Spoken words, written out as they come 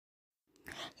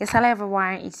Yes, hello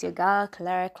everyone. It's your girl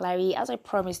Clara Clary. As I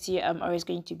promised you, I'm always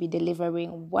going to be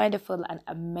delivering wonderful and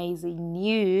amazing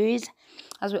news.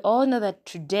 As we all know that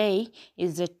today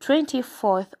is the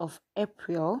 24th of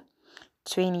April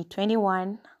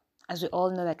 2021. As we all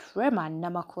know that Rema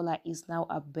Namakula is now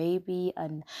a baby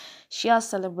and she has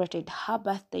celebrated her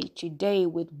birthday today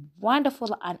with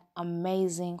wonderful and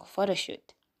amazing photo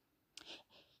shoot.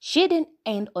 She didn't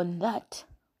end on that.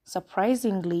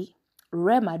 Surprisingly,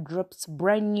 Rema drops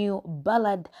brand new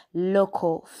ballad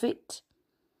Loco feat.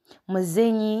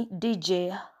 Muzenyi,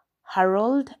 DJ,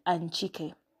 Harold and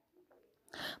Chike.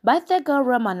 Birthday girl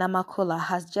Rema Namakula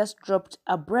has just dropped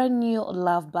a brand new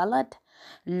love ballad,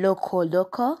 Loco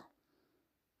Loco.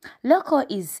 Loco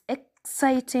is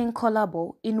exciting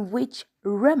collabo in which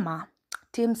Rema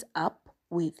teams up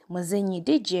with Muzenyi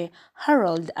DJ,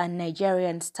 Harold and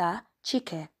Nigerian star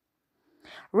Chike.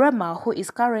 Rema, who is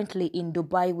currently in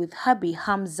Dubai with hubby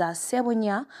Hamza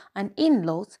Sebunya and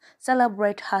in-laws,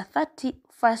 celebrate her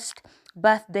 31st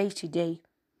birthday today.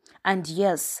 And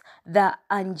yes, the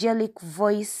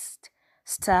angelic-voiced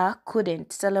star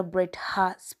couldn't celebrate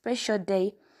her special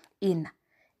day in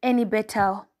any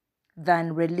better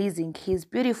than releasing his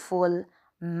beautiful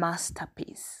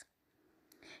masterpiece.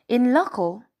 In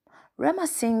local, Rema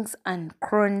sings and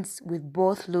croons with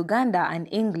both Luganda and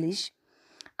English,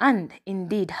 and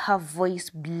indeed her voice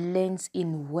blends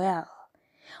in well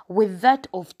with that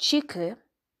of Chike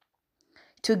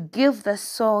to give the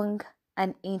song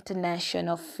an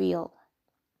international feel.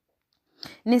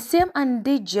 Nissim and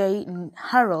DJ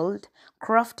Harold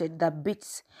crafted the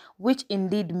beats which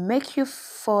indeed make you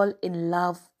fall in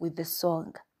love with the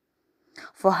song.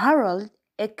 For Harold,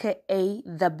 aka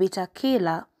the Bitter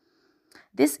Killer,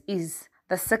 this is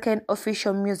the second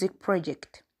official music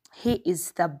project. He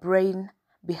is the brain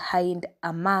behind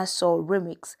a Maso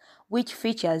remix, which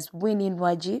features Winnie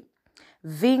Nwaji,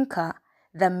 Vinka,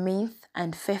 The Myth,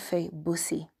 and Fefe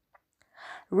Busi.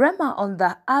 Rema, on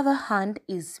the other hand,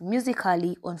 is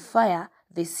musically on fire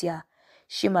this year.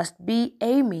 She must be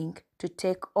aiming to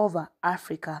take over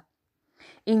Africa.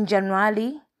 In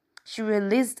January, she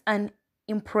released an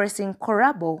impressive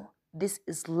collabo. This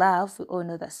is Love. We all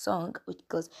know that song, which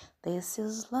goes, "This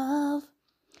is love,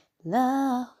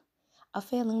 love. I'm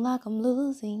feeling like I'm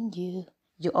losing you."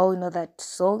 You all know that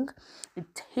song.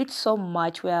 It hit so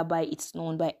much whereby it's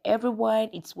known by everyone.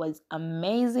 It was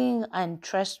amazing, and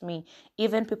trust me,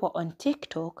 even people on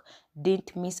TikTok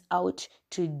didn't miss out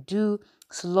to do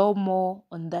slow-mo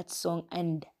on that song.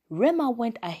 And Rema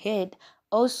went ahead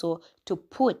also to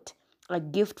put a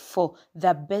gift for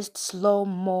the best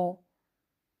slow-mo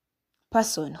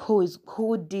person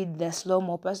who did the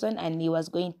slow-mo person, and she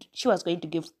was going to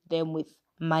give them with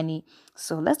money.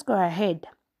 So let's go ahead.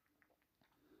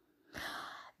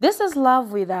 This is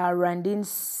Love with our Randin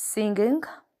singing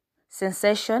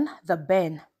sensation, The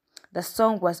Ben. The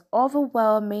song was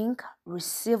overwhelming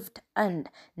received, and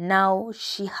now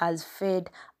she has fed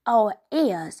our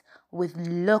ears with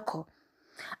Loco.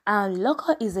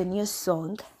 Loco is a new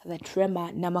song that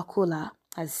Rema Namakula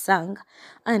has sung,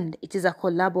 and it is a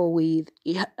collabo with,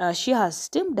 she has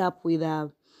teamed up with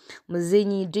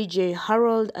Muzenyi, DJ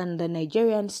Harold, and the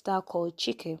Nigerian star called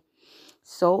Chike.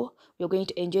 So you're going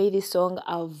to enjoy this song.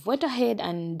 I've went ahead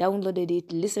and downloaded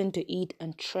it, listened to it,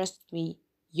 and trust me,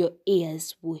 your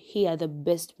ears will hear the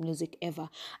best music ever.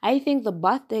 I think the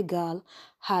birthday girl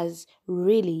has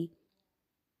really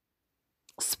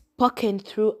spoken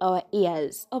through our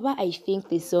ears. But I think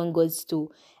this song goes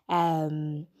to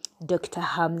Dr.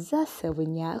 Hamza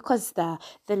Sebunya, because the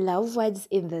love words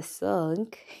in the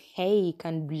song, hey,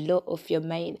 can blow off your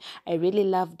mind. I really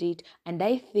loved it, and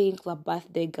I think the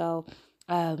birthday girl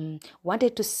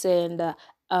wanted to send a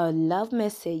love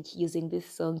message using this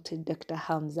song to Dr.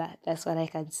 Hamza. That's what I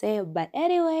can say. But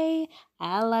anyway,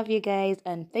 I love you guys,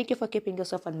 and thank you for keeping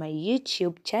yourself on my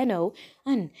YouTube channel.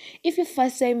 And if you're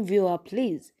first time viewer,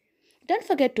 please don't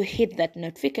forget to hit that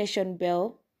notification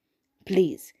bell,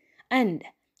 please. And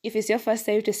if it's your first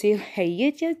time to see my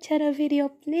YouTube channel video,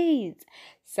 please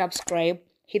subscribe,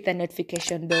 hit the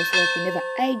notification bell so that whenever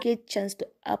I get chance to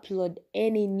upload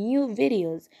any new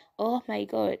videos, oh my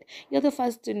god, you're the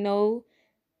first to know.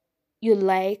 You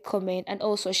like, comment, and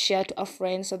also share to a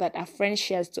friend so that a friend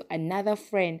shares to another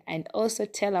friend, and also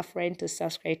tell a friend to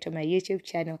subscribe to my YouTube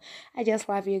channel. I just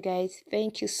love you guys.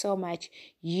 Thank you so much.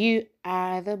 You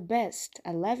are the best.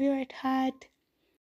 I love you at heart.